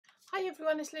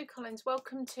everyone, it's Lou Collins.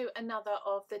 Welcome to another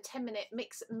of the 10-minute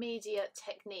mixed media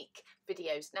technique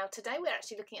videos. Now today we're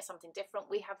actually looking at something different.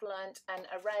 We have learned an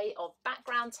array of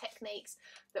background techniques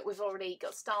that we've already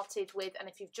got started with, and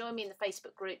if you've joined me in the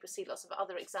Facebook group you'll see lots of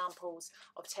other examples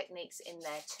of techniques in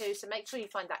there too, so make sure you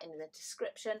find that in the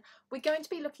description. We're going to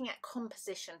be looking at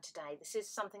composition today. This is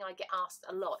something I get asked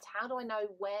a lot. How do I know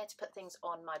where to put things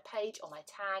on my page or my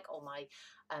tag or my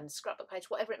scrapbook page,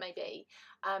 whatever it may be?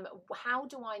 How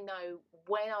do I know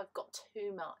when I've got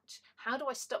too much? How do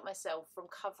I stop myself from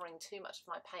covering too much of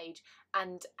my page,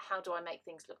 and how do I make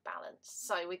things look balanced?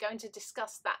 So we're going to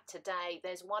discuss that today.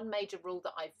 There's one major rule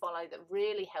that I follow that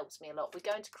really helps me a lot.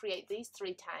 We're going to create these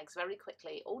 3 tags very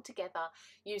quickly all together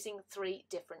using 3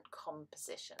 different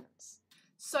compositions.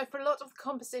 So for a lot of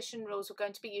composition rules, we're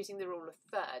going to be using the rule of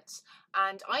thirds,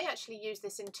 and I actually use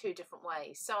this in 2 different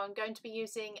ways. So I'm going to be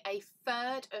using a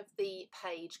third of the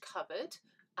page covered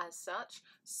as such,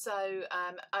 so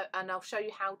and I'll show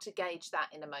you how to gauge that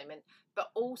in a moment, but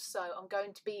also I'm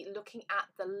going to be looking at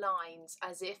the lines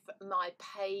as if my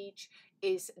page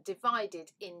is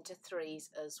divided into 3s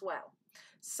as well.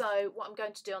 So what I'm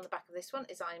going to do on the back of this one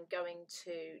is I'm going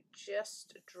to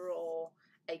just draw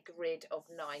a grid of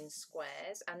 9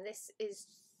 squares, and this is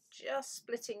just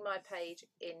splitting my page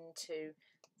into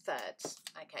thirds.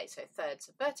 Okay, so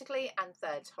thirds vertically and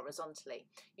thirds horizontally.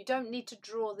 You don't need to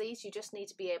draw these, you just need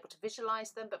to be able to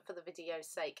visualize them, but for the video's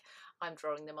sake I'm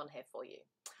drawing them on here for you.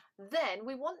 Then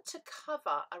we want to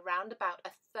cover around about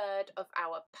a third of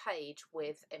our page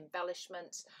with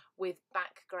embellishments, with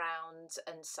backgrounds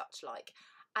and such like.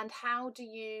 And how do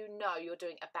you know you're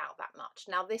doing about that much?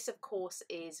 Now this of course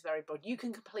is very broad. You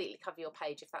can completely cover your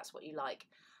page if that's what you like.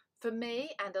 For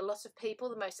me and a lot of people,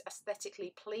 the most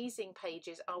aesthetically pleasing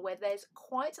pages are where there's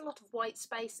quite a lot of white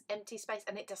space, empty space,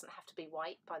 and it doesn't have to be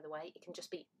white, by the way. It can just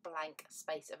be blank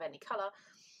space of any colour,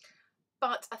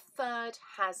 but a third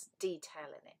has detail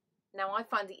in it. Now I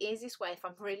find the easiest way if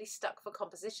I'm really stuck for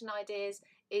composition ideas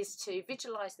is to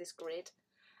visualise this grid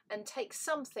and take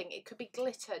something. It could be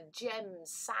glitter, gems,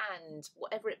 sand,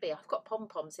 whatever it be. I've got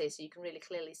pom-poms here so you can really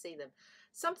clearly see them.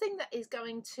 Something that is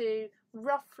going to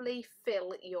roughly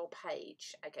fill your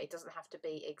page. Okay, it doesn't have to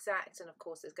be exact, and of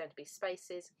course there's going to be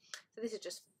spaces. So this is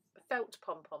just felt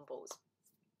pom-pom balls,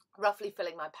 roughly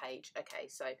filling my page. Okay,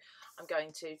 so I'm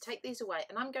going to take these away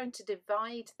and I'm going to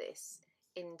divide this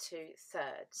into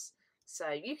thirds. So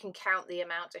you can count the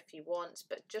amount if you want,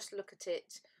 but just look at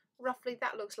it. Roughly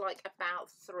that looks like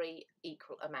about 3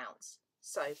 equal amounts.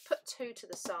 So put 2 to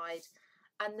the side,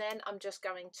 and then I'm just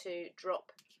going to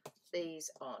drop these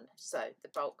on. So the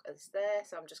bulk is there,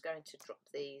 so I'm just going to drop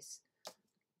these.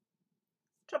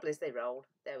 Trouble is they roll.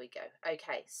 There we go.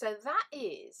 Okay, so that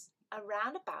is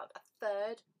around about a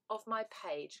third of my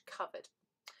page covered.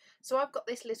 So I've got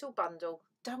this little bundle.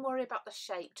 Don't worry about the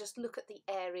shape, just look at the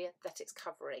area that it's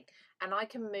covering, and I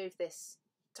can move this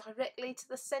directly to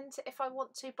the center if I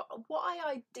want to, but what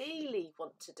I ideally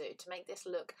want to do to make this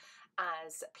look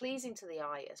as pleasing to the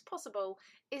eye as possible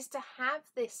is to have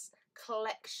this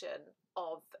collection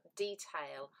of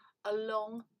detail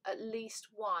along at least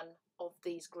one of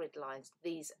these grid lines,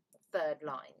 these third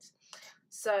lines.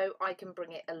 So I can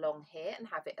bring it along here and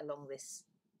have it along this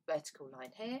vertical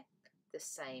line here, the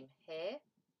same here,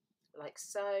 like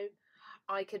so.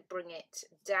 I could bring it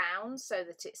down so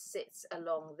that it sits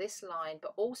along this line,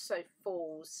 but also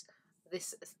falls,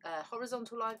 this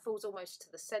horizontal line falls almost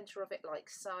to the center of it, like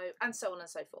so, and so on and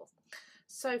so forth.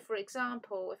 So for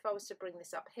example, if I was to bring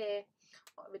this up here,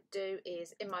 what I would do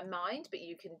is, in my mind, but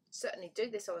you can certainly do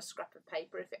this on a scrap of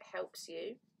paper if it helps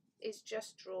you, is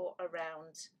just draw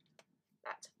around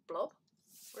that blob,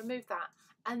 remove that,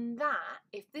 and that,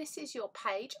 if this is your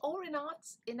page, or in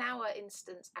our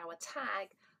instance, our tag,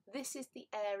 this is the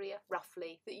area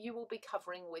roughly that you will be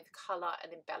covering with colour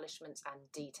and embellishments and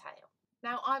detail.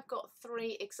 Now I've got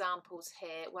 3 examples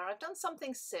here where I've done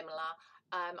something similar.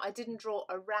 I didn't draw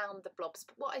around the blobs,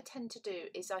 but what I tend to do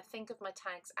is I think of my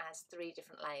tags as 3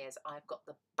 different layers. I've got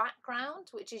the background,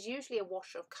 which is usually a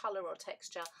wash of colour or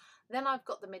texture. Then I've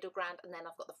got the middle ground, and then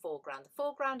I've got the foreground. The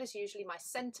foreground is usually my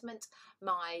sentiment,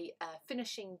 my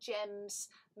finishing gems,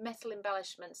 metal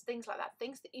embellishments, things like that,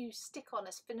 things that you stick on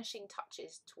as finishing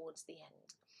touches towards the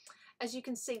end. As you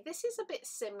can see, this is a bit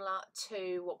similar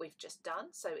to what we've just done,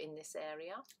 so in this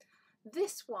area.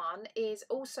 This one is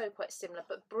also quite similar,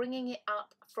 but bringing it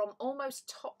up from almost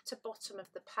top to bottom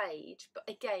of the page, but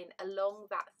again along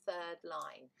that third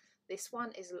line. This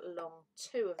one is along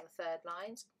 2 of the third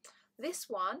lines. This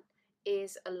one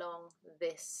is along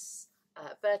this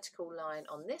vertical line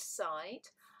on this side,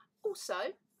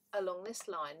 also along this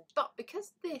line, but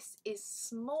because this is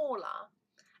smaller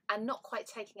and not quite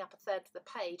taking up a third of the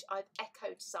page, I've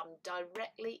echoed some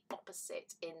directly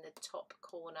opposite in the top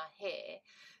corner here.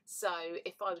 So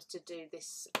if I was to do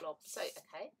this blob, so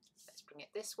okay, let's bring it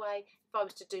this way. If I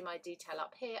was to do my detail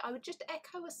up here, I would just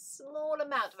echo a small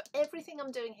amount of everything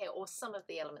I'm doing here, or some of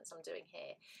the elements I'm doing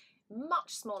here.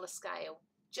 Much smaller scale,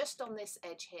 just on this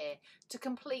edge here, to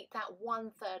complete that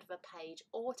 1/3 of a page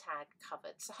or tag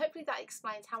covered. So hopefully that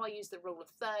explains how I use the rule of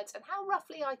thirds and how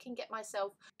roughly I can get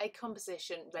myself a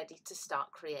composition ready to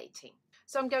start creating.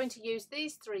 So I'm going to use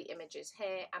these 3 images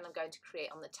here, and I'm going to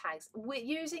create on the tags. We're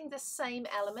using the same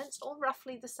elements, or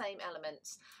roughly the same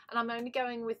elements, and I'm only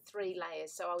going with 3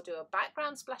 layers. So I'll do a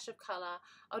background splash of colour,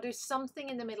 I'll do something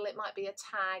in the middle, it might be a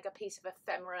tag, a piece of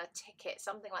ephemera, a ticket,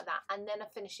 something like that, and then a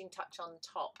finishing touch on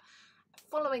top.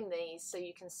 Following these so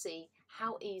you can see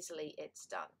how easily it's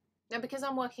done. Now, because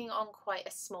I'm working on quite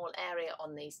a small area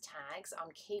on these tags,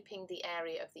 I'm keeping the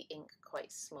area of the ink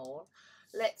quite small.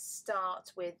 Let's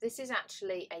start with, this is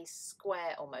actually a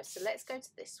square almost, so let's go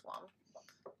to this one.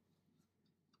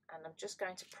 And I'm just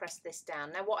going to press this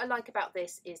down. Now, what I like about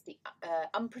this is the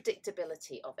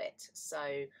unpredictability of it.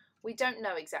 So we don't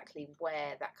know exactly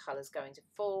where that colour's going to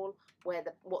fall,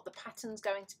 what the pattern's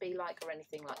going to be like, or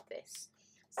anything like this.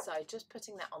 So just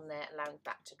putting that on there, allowing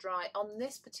that to dry. On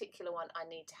this particular one, I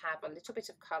need to have a little bit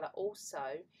of colour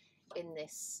also in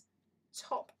this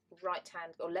top right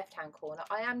hand or left hand corner.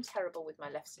 I am terrible with my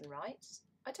lefts and rights.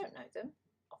 I don't know them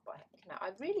off by head. Now,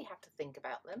 I really have to think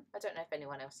about them. I don't know if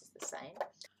anyone else is the same.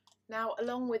 Now,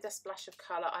 along with a splash of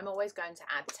colour, I'm always going to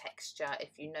add texture.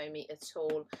 If you know me at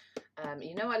all,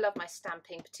 you know I love my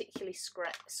stamping, particularly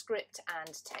script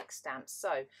and text stamps.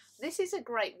 So this is a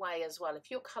great way as well. If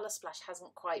your colour splash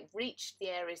hasn't quite reached the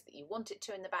areas that you want it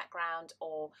to in the background,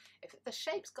 or if the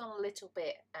shape's gone a little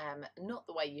bit not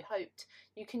the way you hoped,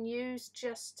 you can use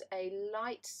just a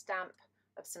light stamp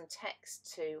of some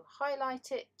text to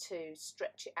highlight it, to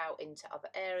stretch it out into other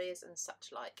areas and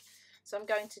such like. So I'm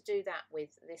going to do that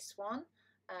with this one.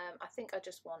 I think I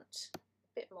just want a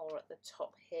bit more at the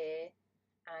top here.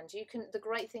 And you can, the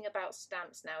great thing about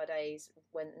stamps nowadays,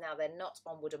 now they're not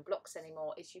on wooden blocks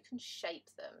anymore, is you can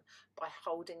shape them by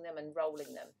holding them and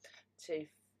rolling them to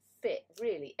fit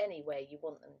really anywhere you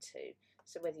want them to.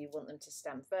 So whether you want them to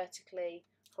stamp vertically,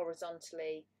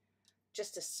 horizontally,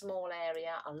 just a small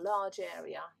area, a large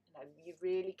area, you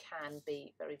really can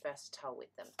be very versatile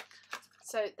with them.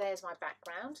 So there's my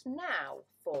background. Now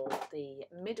for the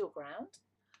middle ground.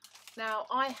 Now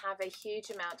I have a huge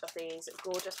amount of these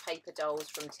gorgeous paper dolls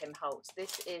from Tim Holtz.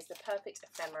 This is the perfect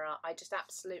ephemera. I just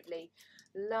absolutely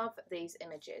love these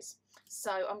images.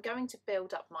 So I'm going to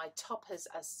build up my toppers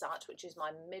as such, which is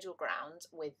my middle ground,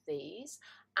 with these,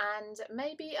 and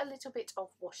maybe a little bit of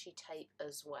washi tape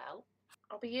as well.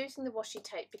 I'll be using the washi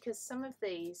tape because some of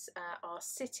these are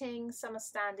sitting, some are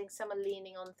standing, some are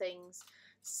leaning on things.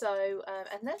 So,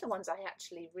 and they're the ones I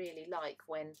actually really like,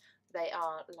 when they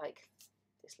are like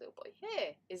this little boy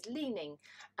here is leaning.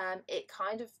 It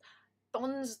kind of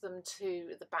bonds them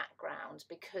to the background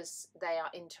because they are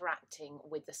interacting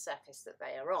with the surface that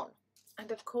they are on.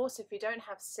 And of course, if you don't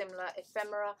have similar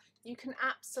ephemera, you can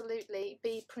absolutely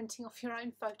be printing off your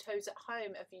own photos at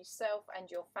home of yourself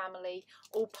and your family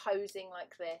all posing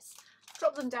like this.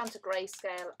 Drop them down to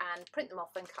grayscale and print them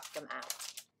off and cut them out.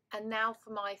 And now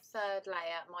for my third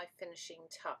layer, my finishing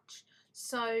touch.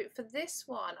 So for this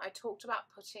one, I talked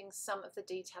about putting some of the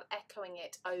detail, echoing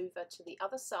it over to the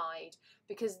other side,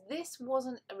 because this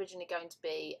wasn't originally going to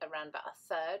be around about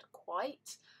a third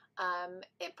quite.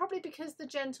 Probably because the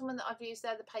gentleman that I've used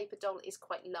there, the paper doll, is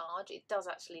quite large. It does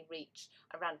actually reach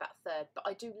around about a third, but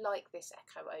I do like this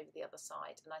echo over the other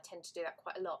side, and I tend to do that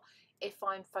quite a lot if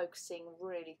I'm focusing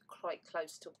really quite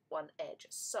close to one edge.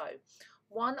 So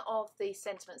one of the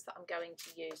sentiments that I'm going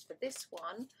to use for this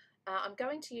one, I'm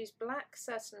going to use black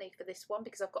certainly for this one,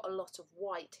 because I've got a lot of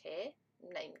white here,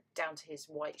 named down to his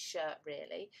white shirt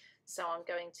really. So I'm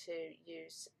going to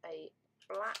use a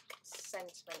black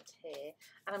sentiment here,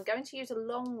 and I'm going to use a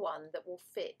long one that will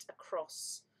fit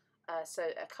across, so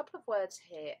a couple of words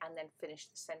here and then finish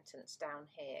the sentence down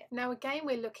here. Now again,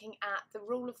 we're looking at the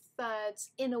rule of thirds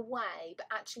in a way, but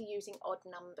actually using odd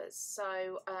numbers.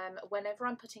 So whenever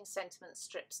I'm putting sentiment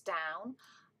strips down,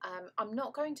 I'm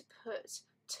not going to put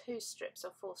 2 strips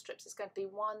or 4 strips. It's going to be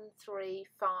 1, 3,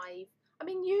 5. I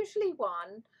mean, usually 1,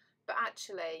 but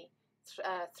actually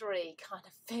 3 kind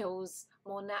of feels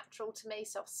more natural to me,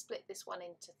 so I've split this one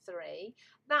into 3.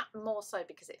 That more so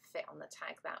because it fit on the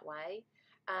tag that way.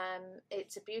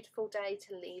 It's a beautiful day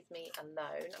to leave me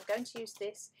alone. I'm going to use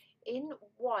this in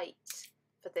white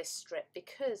for this strip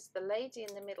because the lady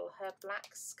in the middle, her black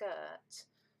skirt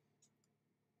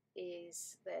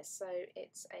is there. So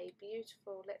it's a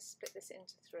beautiful, let's split this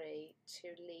into 3, to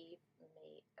leave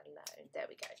me alone. There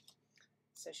we go.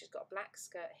 So she's got a black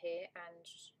skirt here, and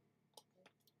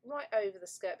right over the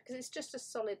skirt, because it's just a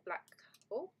solid black.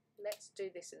 Oh, let's do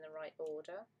this in the right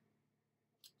order.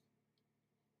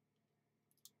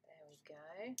 There we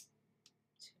go.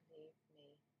 To leave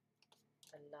me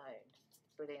alone.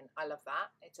 Brilliant. I love that.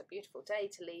 It's a beautiful day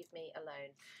to leave me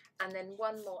alone. And then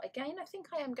one more. Again, I think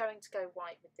I am going to go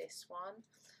white with this one.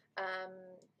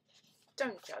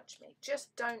 Don't judge me.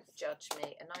 Just don't judge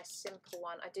me. A nice simple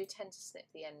one. I do tend to snip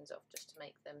the ends off just to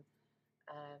make them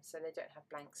so they don't have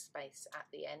blank space at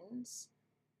the ends.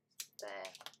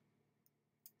 There.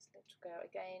 Let's go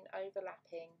again,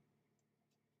 overlapping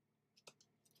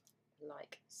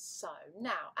like so.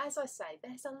 Now, as I say,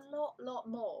 there's a lot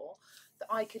more that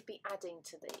I could be adding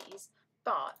to these,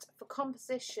 but for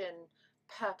composition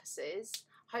purposes,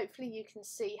 hopefully you can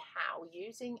see how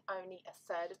using only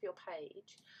a third of your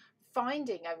page,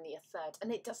 finding only a third,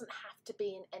 and it doesn't have to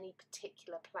be in any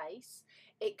particular place.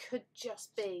 It could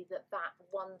just be that that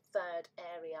 1/3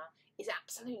 area is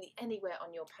absolutely anywhere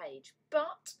on your page.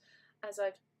 But as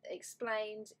I've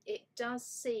explained, it does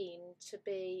seem to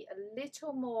be a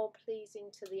little more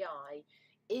pleasing to the eye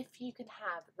if you can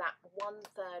have that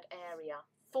 1/3 area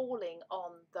falling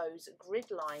on those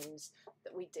grid lines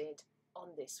that we did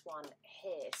on this one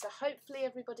here. So hopefully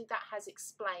everybody, that has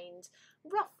explained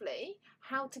roughly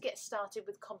how to get started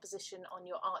with composition on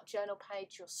your art journal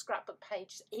page, your scrapbook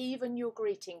page, even your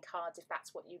greeting cards if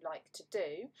that's what you like to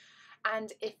do.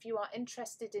 And if you are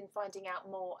interested in finding out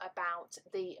more about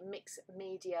the mixed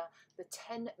media, the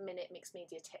 10-minute mixed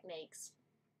media techniques,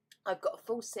 I've got a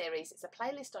full series. It's a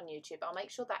playlist on YouTube. I'll make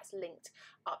sure that's linked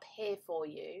up here for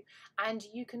you. And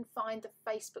you can find the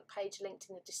Facebook page linked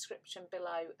in the description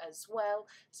below as well.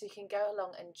 So you can go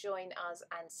along and join us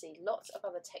and see lots of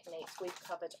other techniques. We've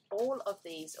covered all of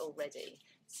these already.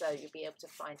 So you'll be able to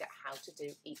find out how to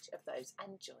do each of those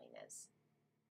and join us.